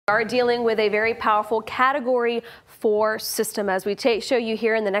Are dealing with a very powerful Category 4 system, as we show you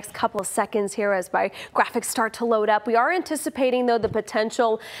here in the next couple of seconds here as my graphics start to load up. We are anticipating, though, the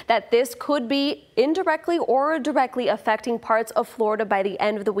potential that this could be indirectly or directly affecting parts of Florida by the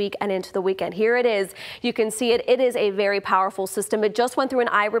end of the week and into the weekend. Here it is. You can see it. It is a very powerful system. It just went through an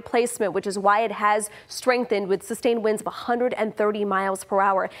eye replacement, which is why it has strengthened with sustained winds of 130 miles per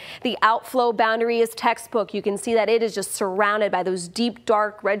hour. The outflow boundary is textbook. You can see that it is just surrounded by those deep,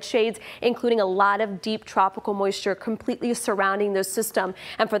 dark red shades, including a lot of deep tropical moisture completely surrounding this system.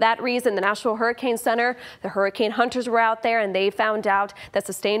 And for that reason, the National Hurricane Center, the hurricane hunters were out there, and they found out that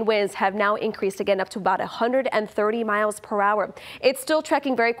sustained winds have now increased again up to about 130 miles per hour. It's still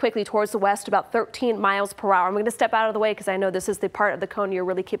trekking very quickly towards the west, about 13 miles per hour. I'm going to step out of the way because I know this is the part of the cone you're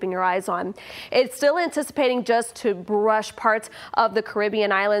really keeping your eyes on. It's still anticipating just to brush parts of the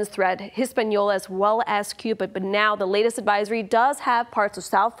Caribbean islands throughout Hispaniola as well as Cuba. But now the latest advisory does have parts of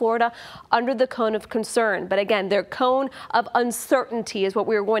South Florida under the cone of concern. But again, their cone of uncertainty is what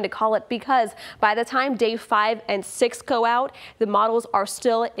we're going to call it, because by the time day 5 and 6 go out, the models are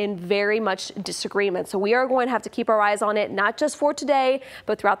still in very much disagreement. So we are going to have to keep our eyes on it, not just for today,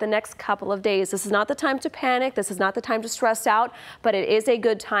 but throughout the next couple of days. This is not the time to panic. This is not the time to stress out, but it is a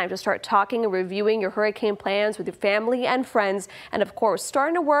good time to start talking and reviewing your hurricane plans with your family and friends, and of course,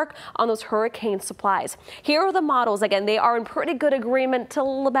 starting to work on those hurricane supplies. Here are the models. Again, they are in pretty good agreement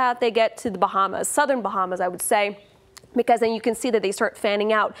till about they get to the Bahamas, southern Bahamas, I would say, because then you can see that they start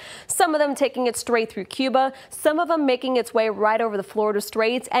fanning out. Some of them taking it straight through Cuba, some of them making its way right over the Florida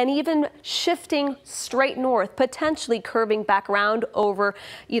Straits, and even shifting straight north, potentially curving back around over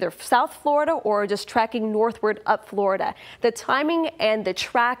either South Florida or just tracking northward up Florida. The timing and the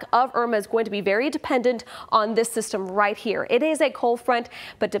track of Irma is going to be very dependent on this system right here. It is a cold front,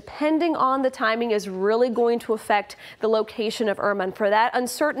 but depending on the timing is really going to affect the location of Irma. And for that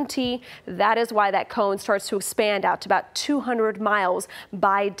uncertainty, that is why that cone starts to expand out to about 200 miles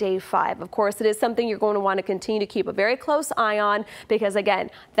by day 5. Of course, it is something you're going to want to continue to keep a very close eye on, because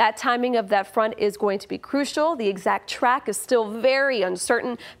again, that timing of that front is going to be crucial. The exact track is still very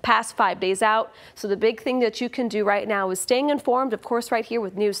uncertain past 5 days out. So the big thing that you can do right now is staying informed. Of course, right here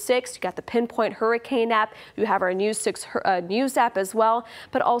with News 6, you got the Pinpoint Hurricane app. You have our News 6 news app as well,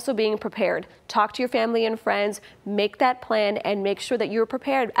 but also being prepared. Talk to your family and friends, make that plan, and make sure that you're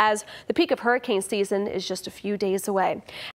prepared, as the peak of hurricane season is just a few days away.